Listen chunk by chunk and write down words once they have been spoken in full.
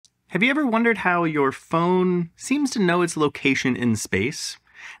Have you ever wondered how your phone seems to know its location in space?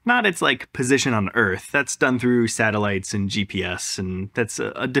 Not its position on Earth, that's done through satellites and GPS, and that's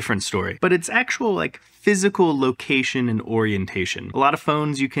a different story. But its actual physical location and orientation. A lot of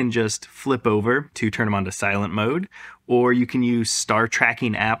phones you can just flip over to turn them onto silent mode, or you can use star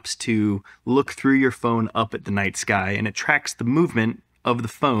tracking apps to look through your phone up at the night sky, and it tracks the movement of the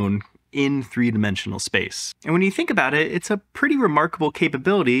phone in three-dimensional space. And when you think about it, it's a pretty remarkable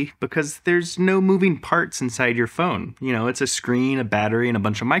capability because there's no moving parts inside your phone. You know, it's a screen, a battery, and a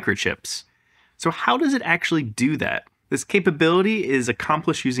bunch of microchips. So how does it actually do that? This capability is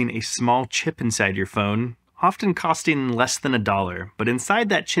accomplished using a small chip inside your phone, often costing less than $1, but inside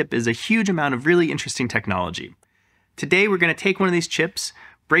that chip is a huge amount of really interesting technology. Today we're going to take one of these chips,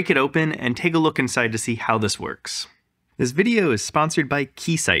 break it open, and take a look inside to see how this works. This video is sponsored by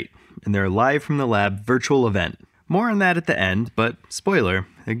Keysight, and their Live from the Lab virtual event. More on that at the end, but spoiler,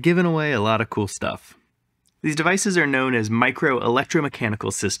 they're giving away a lot of cool stuff. These devices are known as micro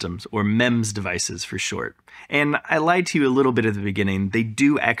electromechanical systems, or MEMS devices for short. And I lied to you a little bit at the beginning, they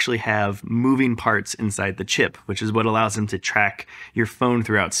do actually have moving parts inside the chip, which is what allows them to track your phone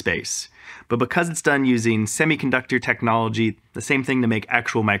throughout space. But because it's done using semiconductor technology, the same thing to make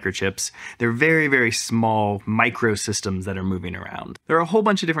actual microchips, they're very, very small microsystems that are moving around. There are a whole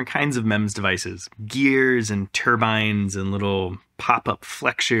bunch of different kinds of MEMS devices, gears and turbines and little pop-up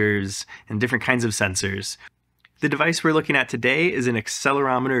flexures and different kinds of sensors. The device we're looking at today is an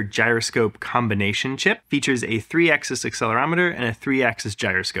accelerometer gyroscope combination chip. Features a 3-axis accelerometer and a 3-axis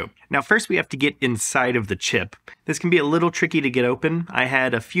gyroscope. Now first we have to get inside of the chip. This can be a little tricky to get open. I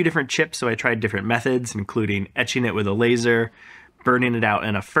had a few different chips, so I tried different methods, including etching it with a laser, burning it out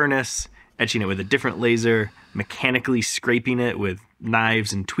in a furnace, etching it with a different laser, mechanically scraping it with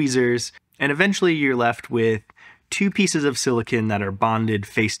knives and tweezers, and eventually you're left with 2 pieces of silicon that are bonded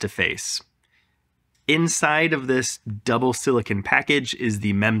face to face. Inside of this double silicon package is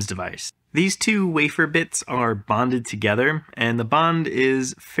the MEMS device. These 2 wafer bits are bonded together, and the bond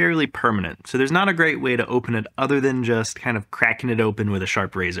is fairly permanent, so there's not a great way to open it other than just kind of cracking it open with a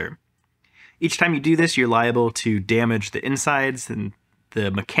sharp razor. Each time you do this, you're liable to damage the insides, and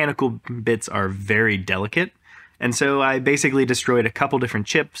the mechanical bits are very delicate. And so I basically destroyed a couple different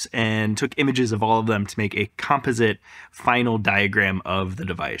chips and took images of all of them to make a composite final diagram of the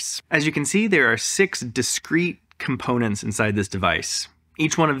device. As you can see, there are 6 discrete components inside this device.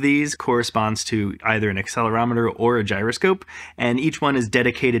 Each one of these corresponds to either an accelerometer or a gyroscope, and each one is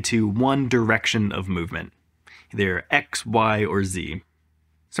dedicated to one direction of movement, either X, Y, or Z.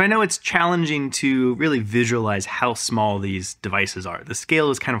 So I know it's challenging to really visualize how small these devices are. The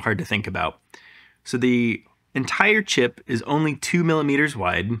scale is kind of hard to think about. So the entire chip is only 2 millimeters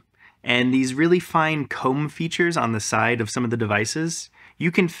wide, and these really fine comb features on the side of some of the devices, you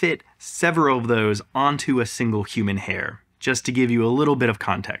can fit several of those onto a single human hair, just to give you a little bit of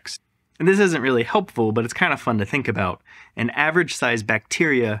context. And this isn't really helpful, but it's kind of fun to think about. An average sized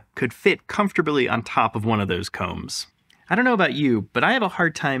bacteria could fit comfortably on top of one of those combs. I don't know about you, but I have a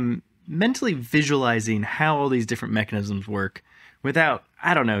hard time mentally visualizing how all these different mechanisms work without,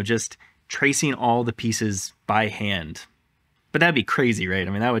 I don't know, just tracing all the pieces by hand. But that'd be crazy, right?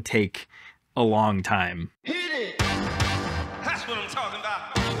 I mean, that would take a long time. Hit it! That's what I'm talking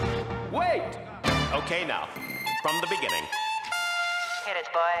about. Wait! Okay, now, from the beginning. Hit it,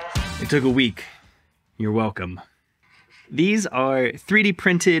 boys. It took a week. You're welcome. These are 3D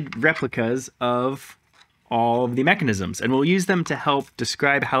printed replicas of all of the mechanisms, and we'll use them to help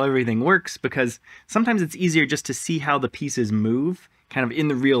describe how everything works, because sometimes it's easier just to see how the pieces move kind of in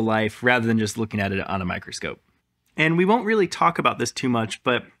the real life rather than just looking at it on a microscope. And we won't really talk about this too much,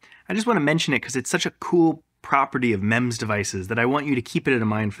 but I just want to mention it because it's such a cool property of MEMS devices that I want you to keep it in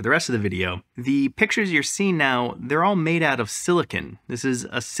mind for the rest of the video. The pictures you're seeing now, they're all made out of silicon. This is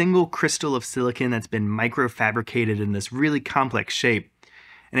a single crystal of silicon that's been microfabricated in this really complex shape.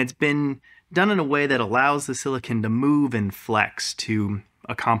 And it's been done in a way that allows the silicon to move and flex to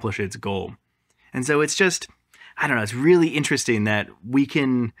accomplish its goal. And so it's just, I don't know, it's really interesting that we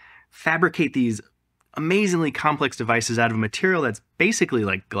can fabricate these amazingly complex devices out of a material that's basically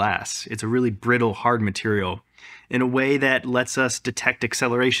like glass. It's a really brittle, hard material in a way that lets us detect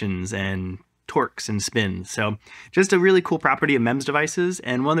accelerations and torques and spins. So just a really cool property of MEMS devices,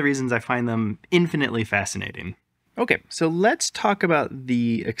 and one of the reasons I find them infinitely fascinating. Okay, so let's talk about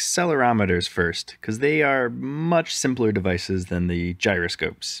the accelerometers first, because they are much simpler devices than the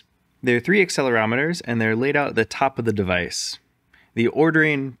gyroscopes. There are 3 accelerometers, and they're laid out at the top of the device. The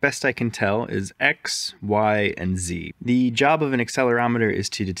ordering, best I can tell, is X, Y, and Z. The job of an accelerometer is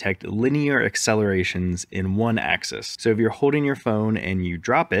to detect linear accelerations in one axis. So if you're holding your phone and you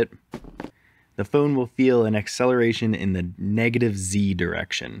drop it, the phone will feel an acceleration in the negative Z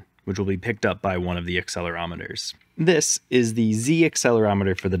direction, which will be picked up by one of the accelerometers. This is the Z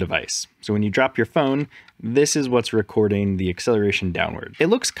accelerometer for the device. So when you drop your phone, this is what's recording the acceleration downward. It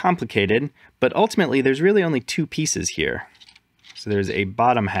looks complicated, but ultimately there's really only two pieces here. So there's a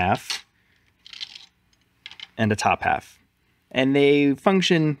bottom half and a top half. And they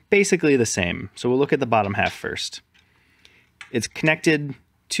function basically the same. So we'll look at the bottom half first. It's connected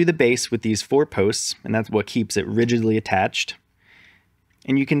to the base with these 4 posts, and that's what keeps it rigidly attached.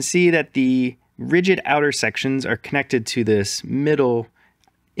 And you can see that the rigid outer sections are connected to this middle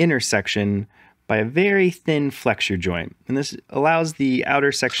intersection by a very thin flexure joint. And this allows the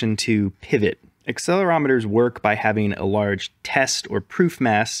outer section to pivot. Accelerometers work by having a large test or proof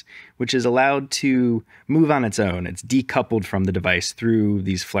mass, which is allowed to move on its own. It's decoupled from the device through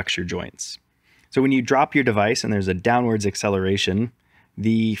these flexure joints. So when you drop your device and there's a downwards acceleration,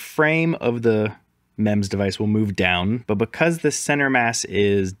 the frame of the MEMS device will move down, but because the center mass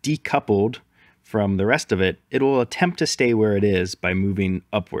is decoupled from the rest of it, it will attempt to stay where it is by moving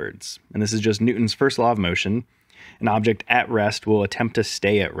upwards. And this is just Newton's first law of motion. An object at rest will attempt to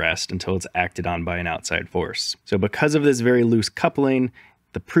stay at rest until it's acted on by an outside force. So because of this very loose coupling,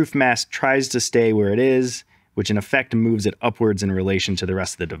 the proof mass tries to stay where it is, which in effect moves it upwards in relation to the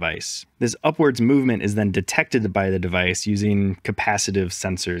rest of the device. This upwards movement is then detected by the device using capacitive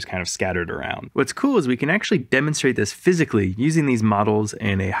sensors kind of scattered around. What's cool is we can actually demonstrate this physically using these models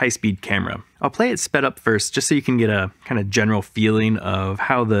and a high-speed camera. I'll play it sped up first just so you can get a kind of general feeling of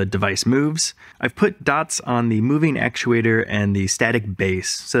how the device moves. I've put dots on the moving actuator and the static base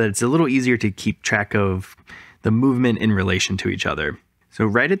so that it's a little easier to keep track of the movement in relation to each other. So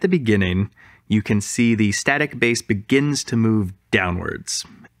right at the beginning, you can see the static base begins to move downwards,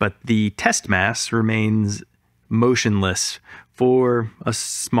 but the test mass remains motionless for a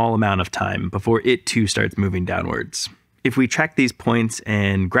small amount of time before it too starts moving downwards. If we track these points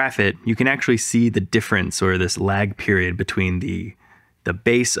and graph it, you can actually see the difference or this lag period between the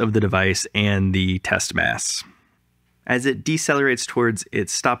base of the device and the test mass. As it decelerates towards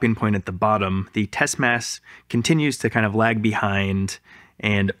its stopping point at the bottom, the test mass continues to kind of lag behind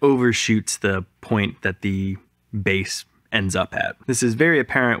and overshoots the point that the base ends up at. This is very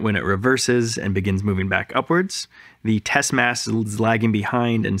apparent when it reverses and begins moving back upwards. The test mass is lagging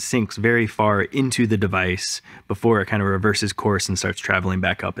behind and sinks very far into the device before it kind of reverses course and starts traveling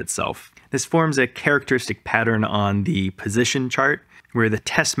back up itself. This forms a characteristic pattern on the position chart where the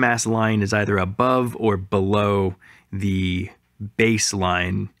test mass line is either above or below the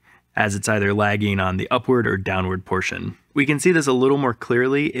baseline as it's either lagging on the upward or downward portion. We can see this a little more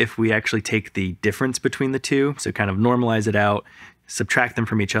clearly if we actually take the difference between the two, so kind of normalize it out, subtract them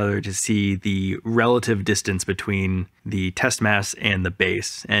from each other to see the relative distance between the test mass and the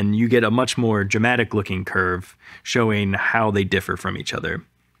base, and you get a much more dramatic looking curve showing how they differ from each other.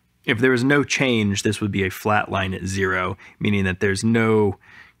 If there was no change, this would be a flat line at 0, meaning that there's no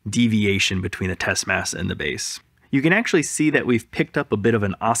deviation between the test mass and the base. You can actually see that we've picked up a bit of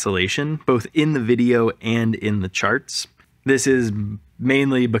an oscillation, both in the video and in the charts. This is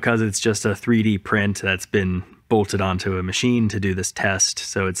mainly because it's just a 3D print that's been bolted onto a machine to do this test,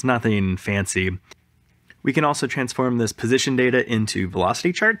 so it's nothing fancy. We can also transform this position data into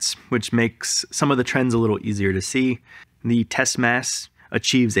velocity charts, which makes some of the trends a little easier to see. The test mass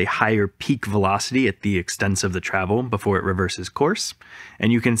achieves a higher peak velocity at the extent of the travel before it reverses course,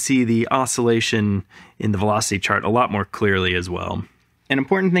 and you can see the oscillation in the velocity chart a lot more clearly as well. An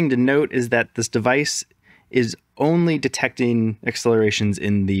important thing to note is that this device is only detecting accelerations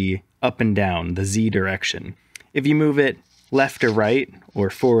in the up and down, the Z direction. If you move it left or right, or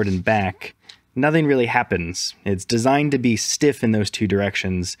forward and back, nothing really happens. It's designed to be stiff in those two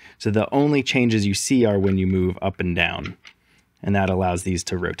directions, so the only changes you see are when you move up and down, and that allows these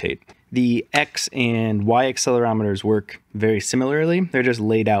to rotate. The X and Y accelerometers work very similarly. They're just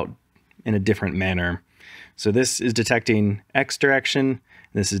laid out in a different manner. So this is detecting X direction,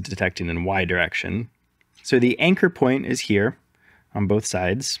 this is detecting in Y direction. So the anchor point is here on both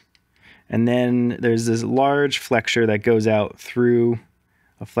sides. And then there's this large flexure that goes out through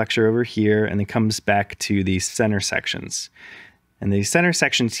a flexure over here and then comes back to these center sections. And the center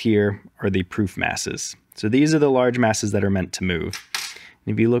sections here are the proof masses. So these are the large masses that are meant to move.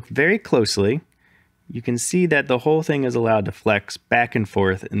 And if you look very closely, you can see that the whole thing is allowed to flex back and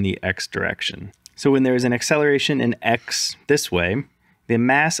forth in the X direction. So when there's an acceleration in X this way, the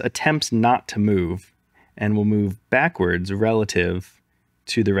mass attempts not to move, and will move backwards relative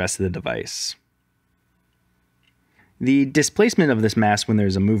to the rest of the device. The displacement of this mass when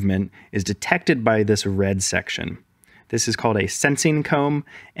there's a movement is detected by this red section. This is called a sensing comb,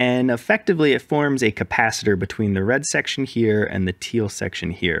 and effectively it forms a capacitor between the red section here and the teal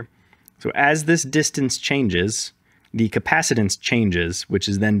section here. So as this distance changes, the capacitance changes, which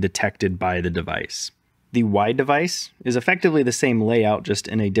is then detected by the device. The Y device is effectively the same layout, just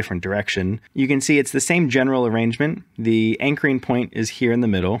in a different direction. You can see it's the same general arrangement. The anchoring point is here in the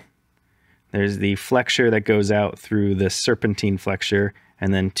middle. There's the flexure that goes out through the serpentine flexure,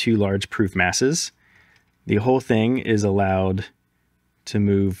 and then two large proof masses. The whole thing is allowed to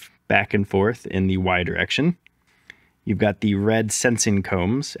move back and forth in the Y direction. You've got the red sensing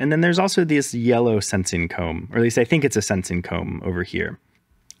combs, and then there's also this yellow sensing comb, or at least I think it's a sensing comb over here.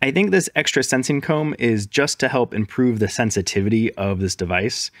 I think this extra sensing comb is just to help improve the sensitivity of this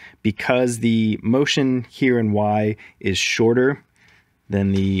device, because the motion here in Y is shorter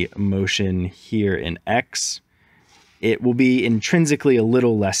than the motion here in X. It will be intrinsically a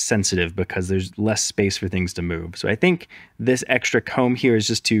little less sensitive because there's less space for things to move. So I think this extra comb here is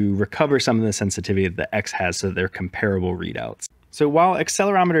just to recover some of the sensitivity that the X has so that they're comparable readouts. So while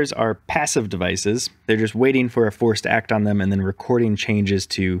accelerometers are passive devices, they're just waiting for a force to act on them and then recording changes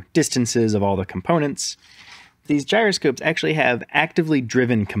to distances of all the components. These gyroscopes actually have actively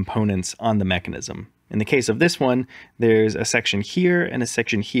driven components on the mechanism. In the case of this one, there's a section here and a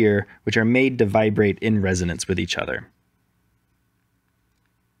section here, which are made to vibrate in resonance with each other.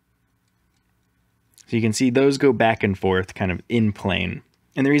 So you can see those go back and forth kind of in plane.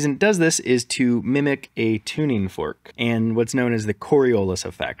 And the reason it does this is to mimic a tuning fork and what's known as the Coriolis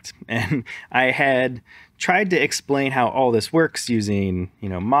effect. And I had tried to explain how all this works using,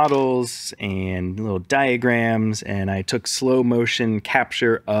 models and little diagrams, and I took slow motion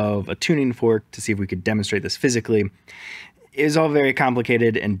capture of a tuning fork to see if we could demonstrate this physically. It was all very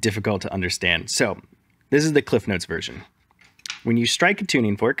complicated and difficult to understand. So this is the Cliff Notes version. When you strike a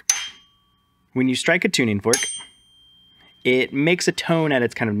tuning fork, it makes a tone at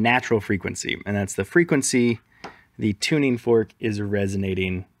its kind of natural frequency, and that's the frequency the tuning fork is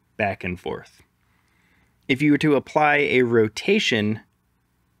resonating back and forth. If you were to apply a rotation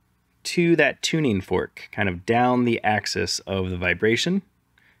to that tuning fork, kind of down the axis of the vibration,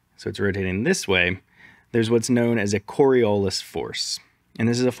 so it's rotating this way, there's what's known as a Coriolis force. And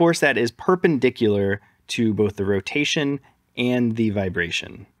this is a force that is perpendicular to both the rotation and the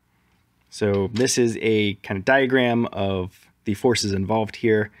vibration. So this is a kind of diagram of the forces involved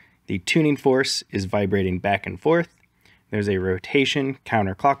here. The tuning force is vibrating back and forth. There's a rotation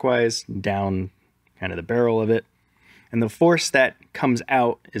counterclockwise down kind of the barrel of it. And the force that comes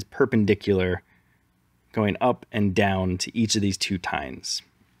out is perpendicular going up and down to each of these two tines.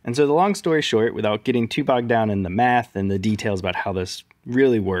 And so the long story short, without getting too bogged down in the math and the details about how this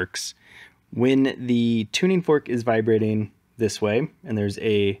really works, when the tuning fork is vibrating this way and there's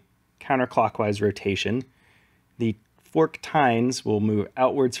a counterclockwise rotation, the fork tines will move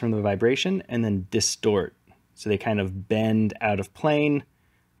outwards from the vibration and then distort. So they kind of bend out of plane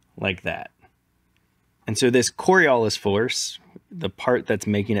like that. And so this Coriolis force, the part that's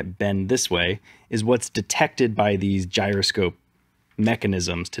making it bend this way, is what's detected by these gyroscope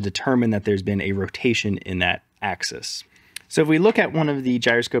mechanisms to determine that there's been a rotation in that axis. So if we look at one of the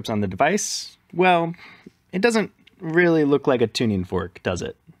gyroscopes on the device, well, it doesn't really look like a tuning fork, does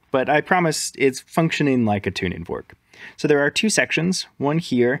it? But I promise it's functioning like a tuning fork. So there are two sections, one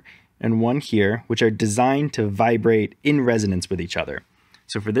here and one here, which are designed to vibrate in resonance with each other.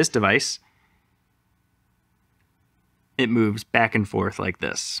 So for this device, it moves back and forth like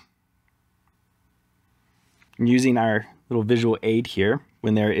this. Using our little visual aid here,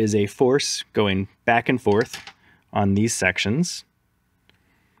 when there is a force going back and forth on these sections,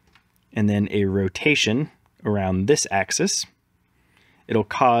 and then a rotation around this axis, it'll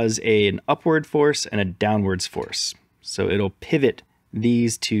cause an upward force and a downwards force. So it'll pivot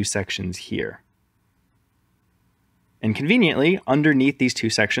these two sections here. And conveniently, underneath these two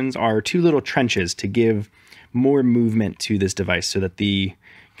sections are two little trenches to give more movement to this device so that the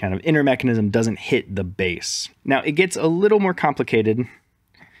kind of inner mechanism doesn't hit the base. Now, it gets a little more complicated,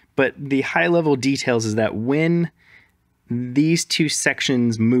 but the high-level details is that when these two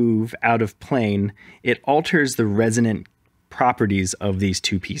sections move out of plane, it alters the resonant properties of these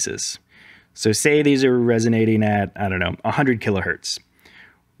two pieces. So say these are resonating at, 100 kilohertz.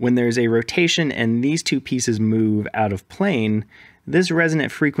 When there's a rotation and these two pieces move out of plane, this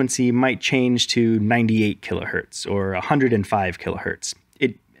resonant frequency might change to 98 kilohertz or 105 kilohertz.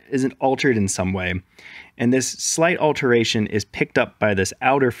 It isn't altered in some way. And this slight alteration is picked up by this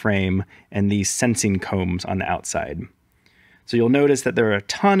outer frame and these sensing combs on the outside. So you'll notice that there are a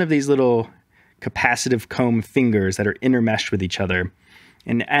ton of these little capacitive comb fingers that are intermeshed with each other.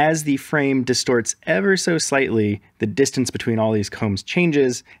 And as the frame distorts ever so slightly, the distance between all these combs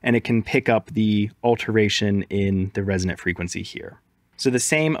changes, and it can pick up the alteration in the resonant frequency here. So the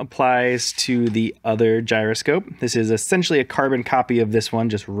same applies to the other gyroscope. This is essentially a carbon copy of this one,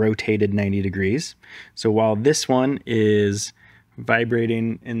 just rotated 90 degrees. So while this one is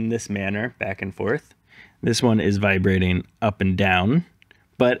vibrating in this manner, back and forth, this one is vibrating up and down,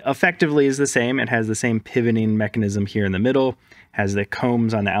 but effectively is the same. It has the same pivoting mechanism here in the middle, has the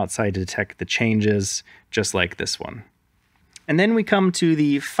combs on the outside to detect the changes, just like this one. And then we come to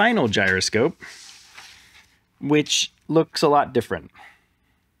the final gyroscope, which looks a lot different.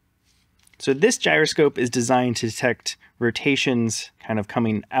 So this gyroscope is designed to detect rotations kind of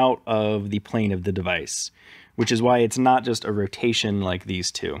coming out of the plane of the device, which is why it's not just a rotation like these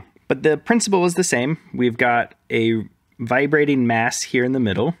two. But the principle is the same. We've got a vibrating mass here in the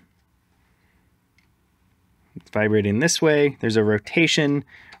middle. It's vibrating this way. There's a rotation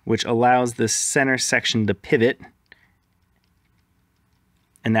which allows the center section to pivot.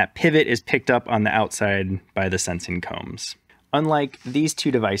 And that pivot is picked up on the outside by the sensing combs. Unlike these two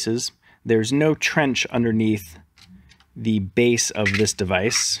devices, there's no trench underneath the base of this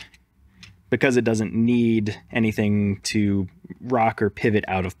device because it doesn't need anything to rock or pivot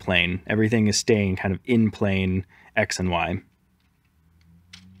out of plane. Everything is staying kind of in plane X and Y.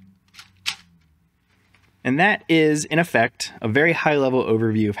 And that is, in effect, a very high-level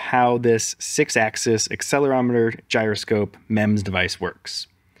overview of how this 6-axis accelerometer gyroscope MEMS device works.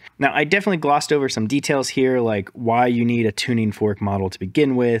 Now, I definitely glossed over some details here, like why you need a tuning fork model to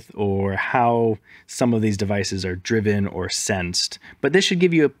begin with, or how some of these devices are driven or sensed. But this should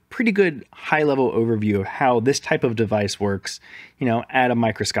give you a pretty good high-level overview of how this type of device works, at a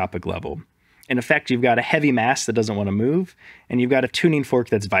microscopic level. In effect, you've got a heavy mass that doesn't want to move, and you've got a tuning fork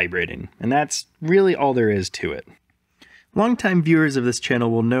that's vibrating. And that's really all there is to it. Longtime viewers of this channel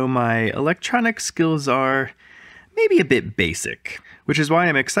will know my electronic skills are maybe a bit basic, which is why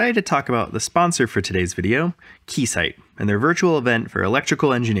I'm excited to talk about the sponsor for today's video, Keysight, and their virtual event for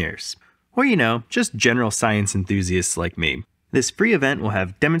electrical engineers, or just general science enthusiasts like me. This free event will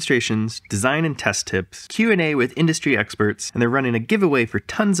have demonstrations, design and test tips, Q&A with industry experts, and they're running a giveaway for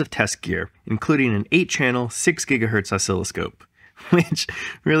tons of test gear, including an 8-channel, 6 GHz oscilloscope, which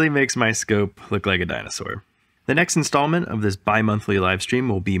really makes my scope look like a dinosaur. The next installment of this bi-monthly live stream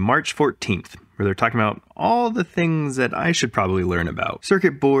will be March 14th, where they're talking about all the things that I should probably learn about.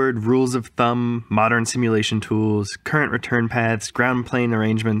 Circuit board, rules of thumb, modern simulation tools, current return paths, ground plane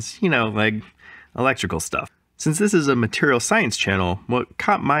arrangements, like electrical stuff. Since this is a material science channel, what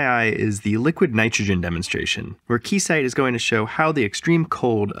caught my eye is the liquid nitrogen demonstration, where Keysight is going to show how the extreme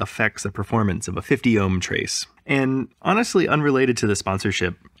cold affects the performance of a 50-ohm trace. And honestly, unrelated to the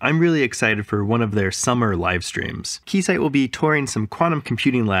sponsorship, I'm really excited for one of their summer live streams. Keysight will be touring some quantum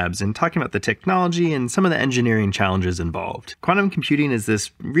computing labs and talking about the technology and some of the engineering challenges involved. Quantum computing is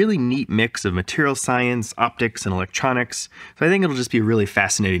this really neat mix of material science, optics, and electronics, so I think it'll just be a really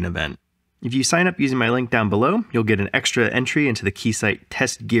fascinating event. If you sign up using my link down below, you'll get an extra entry into the Keysight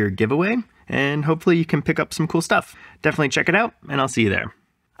test gear giveaway, and hopefully you can pick up some cool stuff. Definitely check it out, and I'll see you there.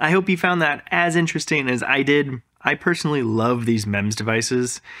 I hope you found that as interesting as I did. I personally love these MEMS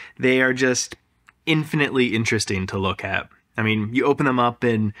devices. They are just infinitely interesting to look at. I mean, you open them up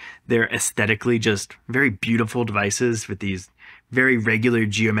and they're aesthetically just very beautiful devices with these very regular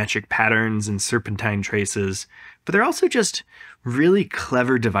geometric patterns and serpentine traces, but they're also just really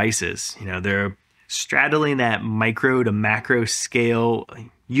clever devices. They're straddling that micro to macro scale,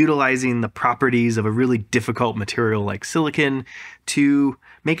 utilizing the properties of a really difficult material like silicon to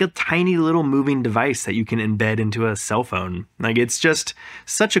make a tiny little moving device that you can embed into a cell phone. It's just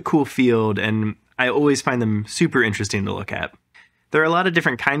such a cool field, and I always find them super interesting to look at. There are a lot of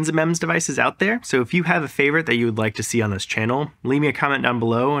different kinds of MEMS devices out there, so if you have a favorite that you would like to see on this channel, leave me a comment down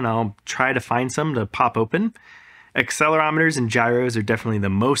below and I'll try to find some to pop open. Accelerometers and gyros are definitely the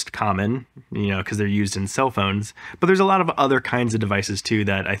most common, because they're used in cell phones, but there's a lot of other kinds of devices too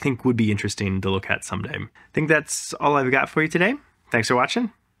that I think would be interesting to look at someday. I think that's all I've got for you today. Thanks for watching,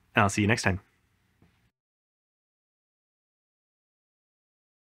 and I'll see you next time.